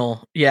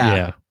vinyl. Yeah.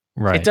 Yeah.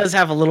 Right. It does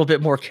have a little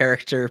bit more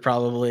character,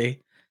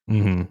 probably.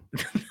 Mm-hmm.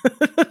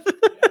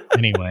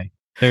 Anyway,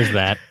 there's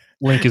that.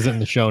 Link is in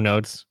the show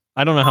notes.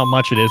 I don't know how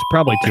much it is.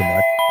 Probably too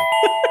much.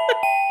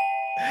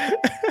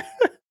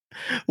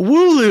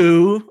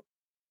 Wooloo.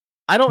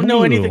 I don't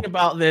know anything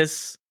about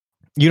this.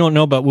 You don't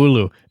know about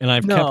Wooloo, and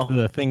I've kept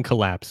the thing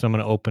collapsed, so I'm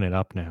going to open it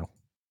up now.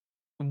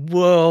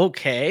 Whoa,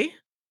 okay.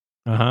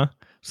 Uh-huh.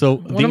 So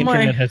the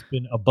internet has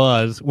been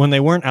abuzz. When they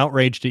weren't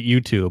outraged at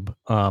YouTube,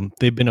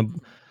 they've been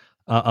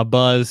a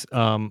buzz.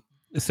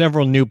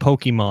 Several new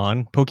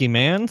Pokemen, Pokies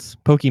man,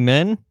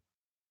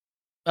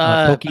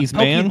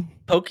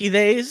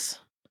 Pokedays,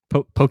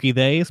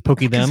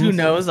 Pokethems. Who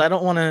knows? I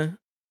don't want to.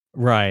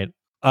 Right.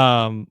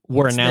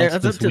 Were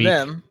announced this week.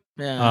 Them.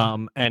 Yeah.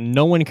 And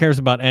no one cares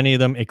about any of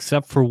them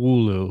except for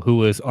Wooloo,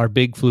 who is our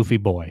big floofy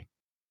boy.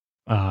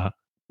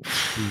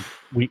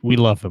 We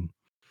love him.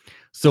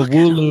 So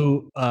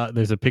Wooloo,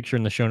 there's a picture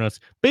in the show notes.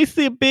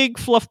 Basically a big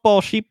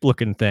fluffball sheep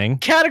looking thing.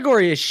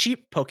 Category is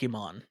sheep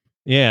Pokemon.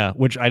 Yeah,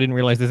 which I didn't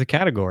realize there's a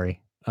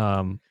category.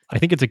 I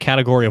think it's a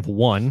category of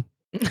one.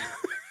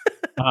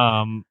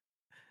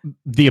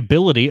 The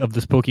ability of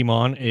this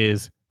Pokemon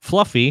is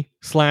fluffy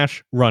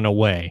 / run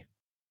away.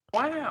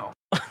 Wow.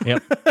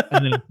 Yep.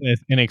 And then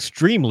it's an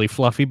extremely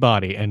fluffy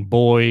body, and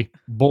boy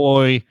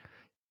is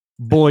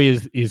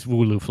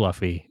Wooloo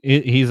fluffy.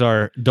 He's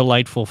our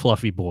delightful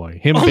fluffy boy.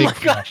 Him Oh big my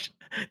gosh.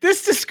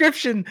 This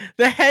description,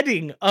 the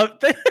heading of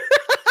the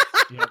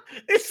Yep.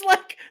 It's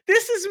like,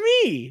 this is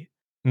me.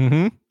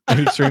 Mm-hmm. An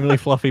extremely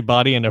fluffy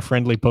body and a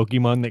friendly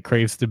Pokemon that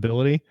craves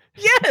stability.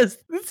 Yes,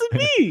 this is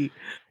me.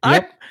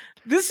 Yep.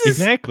 This is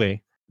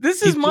Exactly. This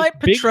He's is my just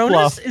big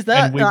Patronus. fluff, Is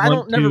that and we I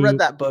want never to- read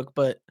that book,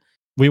 but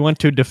We want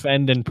to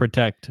defend and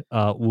protect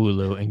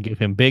Wooloo and give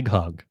him big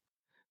hug.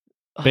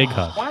 Big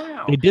hug.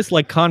 Wow. They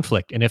dislike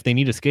conflict, and if they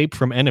need escape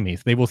from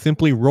enemies, they will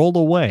simply roll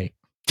away.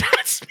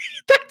 That's me.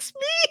 That's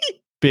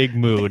me. Big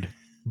mood.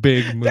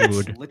 Big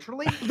mood.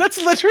 Literally? That's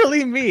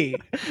literally me.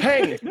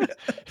 Hey,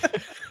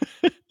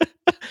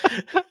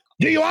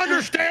 do you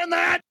understand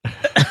that?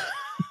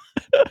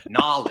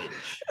 Knowledge.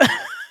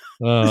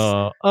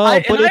 But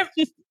I've-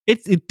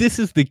 this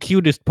is the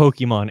cutest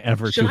Pokemon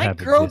ever Should to I have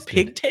grow existed.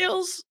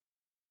 pigtails?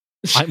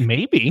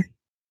 Maybe.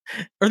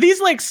 Are these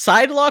like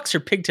side locks or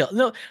pigtails?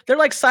 No, they're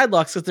like side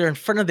locks because they're in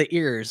front of the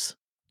ears.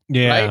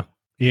 Yeah. Right?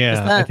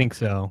 Yeah, I that- think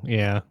so.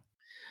 Yeah.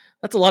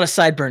 That's a lot of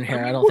sideburn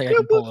hair. I don't think I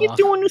can pull What it you off.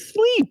 doing to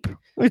sleep?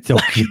 It's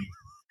okay.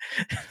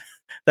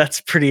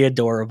 That's pretty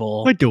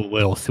adorable. I do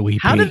well, sweetie.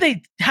 How do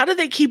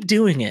they keep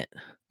doing it?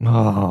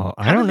 Oh,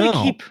 I How don't do they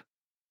know. keep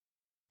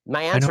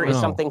My don't answer is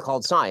know. something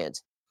called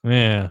science.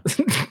 Yeah.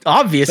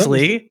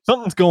 obviously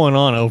Something's going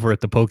on over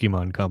at the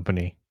Pokemon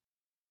Company.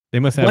 They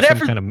must have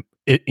Whatever- some kind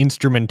of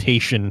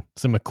instrumentation,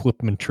 some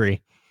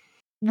equipmentry.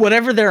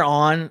 whatever they're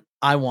on,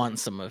 I want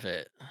some of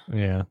it.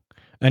 Yeah.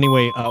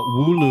 Anyway,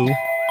 Wooloo.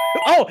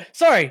 Oh,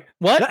 sorry.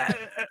 What?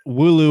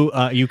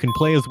 Wooloo, you can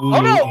play as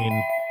Wooloo no!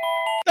 in.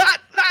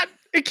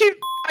 I keep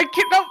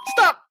no,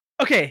 stop.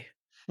 Okay.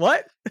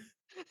 What?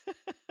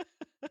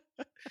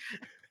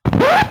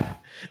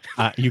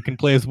 You can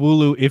play as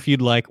Wooloo if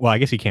you'd like. Well, I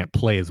guess you can't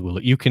play as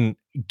Wooloo. You can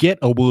get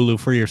a Wooloo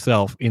for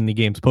yourself in the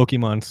games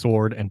Pokemon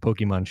Sword and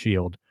Pokemon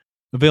Shield.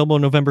 Available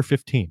November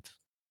 15th.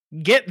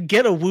 Get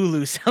a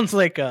Wooloo sounds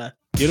like a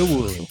Get a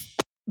Wooloo.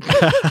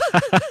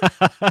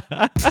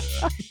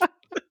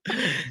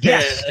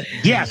 Yes,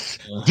 yes,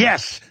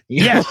 yes,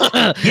 yes,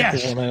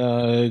 yes. You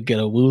wanna get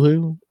a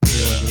Wooloo?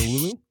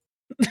 Wooloo?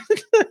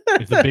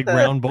 It's a big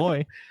brown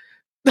boy.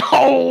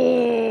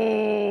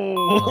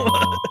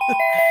 Oh.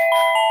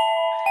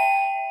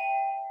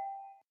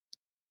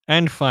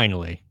 And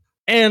finally,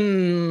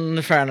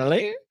 And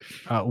finally,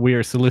 we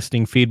are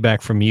soliciting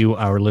feedback from you,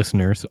 our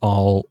listeners.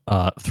 All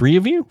 3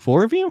 of you?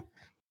 4 of you?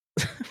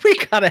 we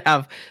gotta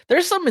have.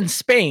 There's some in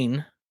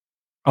Spain.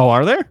 Oh,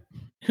 are there?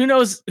 Who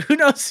knows? Who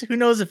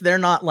knows if they're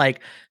not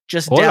like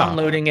just Hola.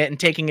 downloading it and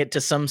taking it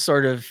to some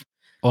sort of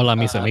Hola,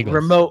 mis amigos.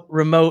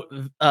 remote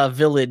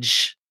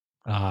village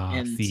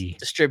and sí.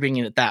 distributing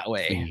it that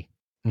way.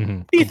 Sí.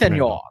 Mhm. Sí, Comprendo.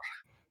 señor.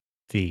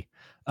 Sí.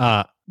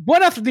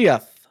 Buenos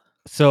días.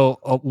 So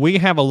we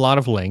have a lot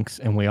of links,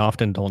 and we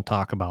often don't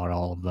talk about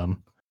all of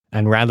them.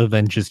 And rather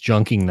than just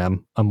junking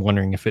them, I'm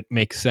wondering if it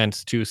makes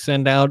sense to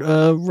send out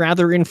a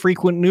rather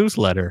infrequent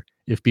newsletter,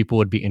 if people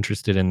would be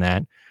interested in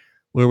that,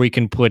 where we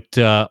can put,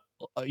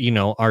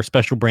 our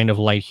special brand of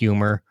light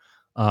humor.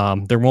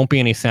 There won't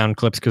be any sound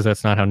clips because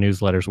that's not how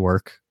newsletters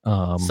work.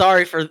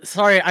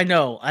 Sorry. I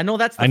know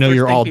that's the I know first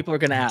you're thing all people are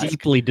going to ask.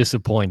 deeply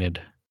disappointed.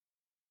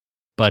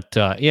 But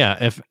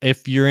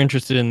if you're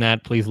interested in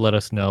that, please let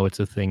us know. It's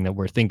a thing that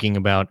we're thinking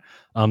about.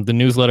 The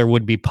newsletter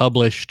would be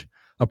published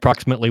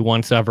approximately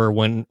whenever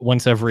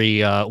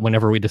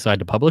we decide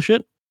to publish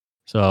it.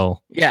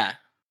 So Yeah.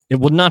 it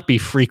will not be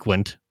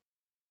frequent.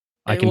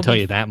 I It can will tell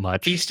be you that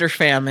much. Feast or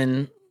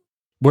famine.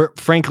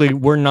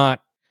 We're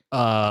not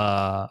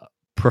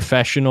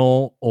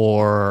professional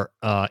or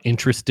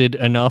interested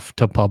enough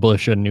to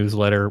publish a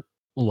newsletter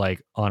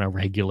like on a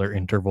regular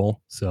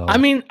interval. So I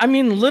mean,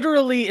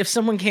 literally, if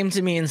someone came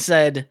to me and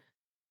said,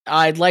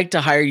 "I'd like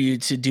to hire you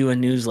to do a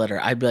newsletter,"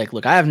 I'd be like,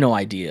 "Look, I have no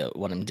idea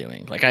what I'm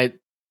doing." Like,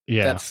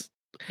 that's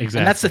exactly,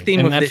 and that's the theme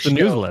and of that's this the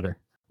show. newsletter,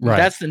 right?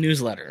 That's the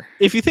newsletter.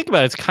 If you think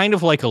about it, it's kind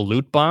of like a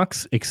loot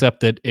box,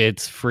 except that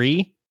it's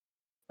free,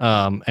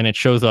 and it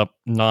shows up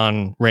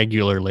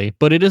non-regularly,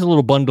 but it is a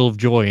little bundle of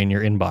joy in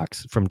your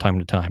inbox from time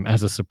to time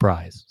as a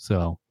surprise.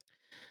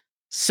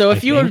 So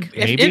if you think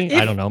maybe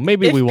I don't know,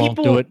 maybe if we won't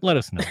do people- it. Let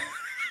us know.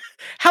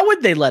 How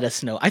would they let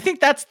us know? I think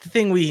that's the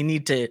thing we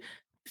need to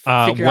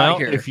figure out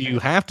here. If you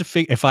have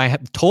to if I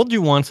have told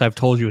you once, I've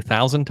told you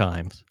 1,000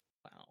 times.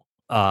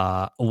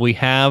 We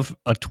have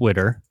a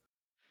Twitter,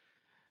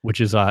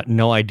 which is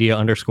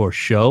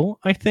 _show,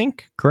 I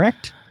think,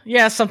 correct?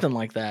 Yeah, something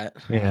like that.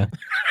 Yeah.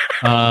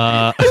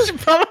 I should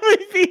probably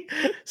be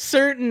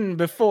certain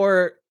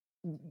before.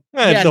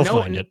 They'll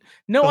find it.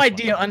 No They'll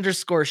idea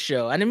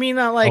 _show. And I mean,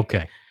 not like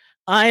Okay.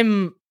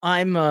 I'm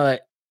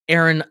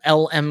Aaron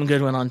LM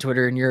Goodwin on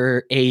Twitter, and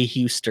you're A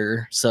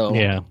Huster. So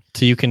Yeah.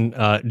 So you can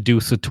do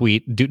us a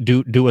tweet.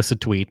 Do us a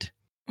tweet.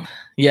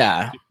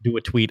 Yeah. Do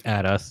a tweet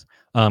at us.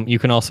 You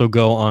can also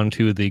go on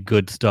to the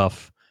Good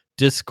Stuff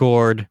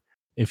Discord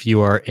if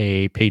you are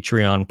a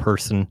Patreon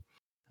person,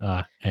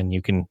 and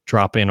you can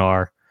drop in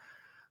our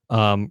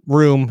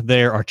room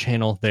there, our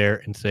channel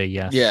there, and say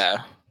yes.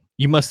 Yeah.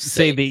 You must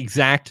say the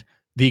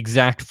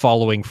exact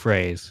following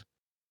phrase.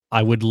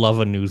 I would love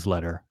a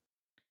newsletter.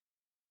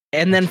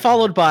 And then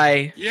followed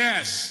by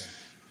Yes.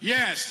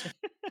 Yes.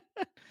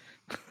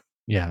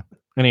 Yeah.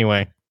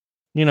 Anyway,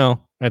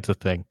 that's a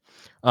thing.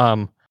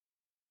 oh,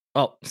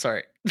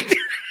 sorry.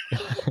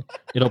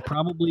 It'll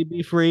probably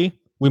be free.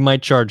 We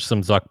might charge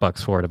some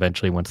Zuckbucks for it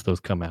eventually once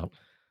those come out.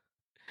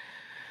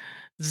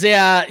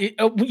 Yeah,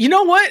 you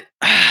know what?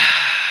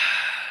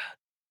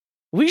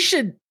 We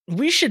should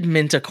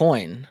mint a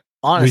coin.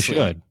 Honestly,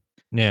 We should.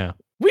 Yeah.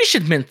 We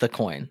should mint the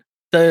coin.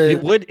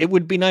 It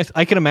would be nice.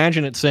 I can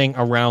imagine it saying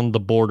around the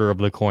border of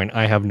the coin,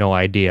 I have no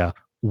idea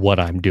what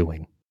I'm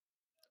doing.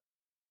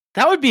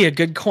 That would be a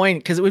good coin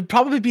because it would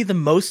probably be the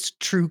most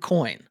true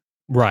coin.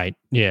 Right.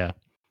 Yeah.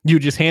 You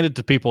just hand it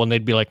to people and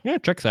they'd be like, yeah,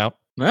 checks out.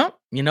 Well,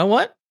 you know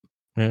what?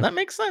 Yeah. That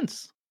makes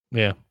sense.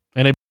 Yeah.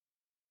 And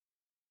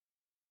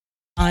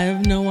I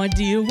have no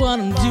idea what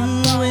I'm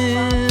doing.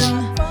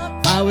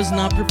 I was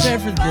not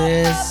prepared for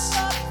this.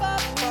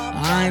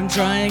 I'm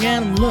trying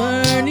and I'm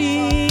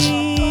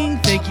learning.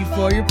 Thank you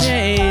for your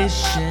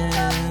patience.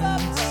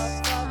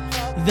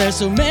 There's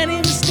so many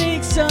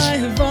mistakes I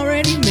have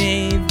already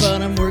made,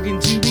 but I'm working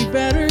to be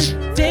better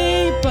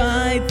day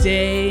by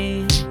day.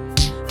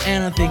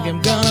 And I think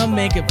I'm gonna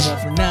make it, but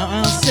for now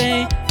I'll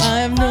say I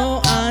have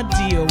no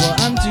idea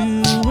what I'm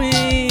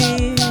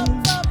doing.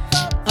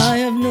 I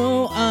have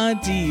no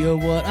idea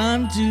what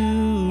I'm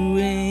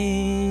doing.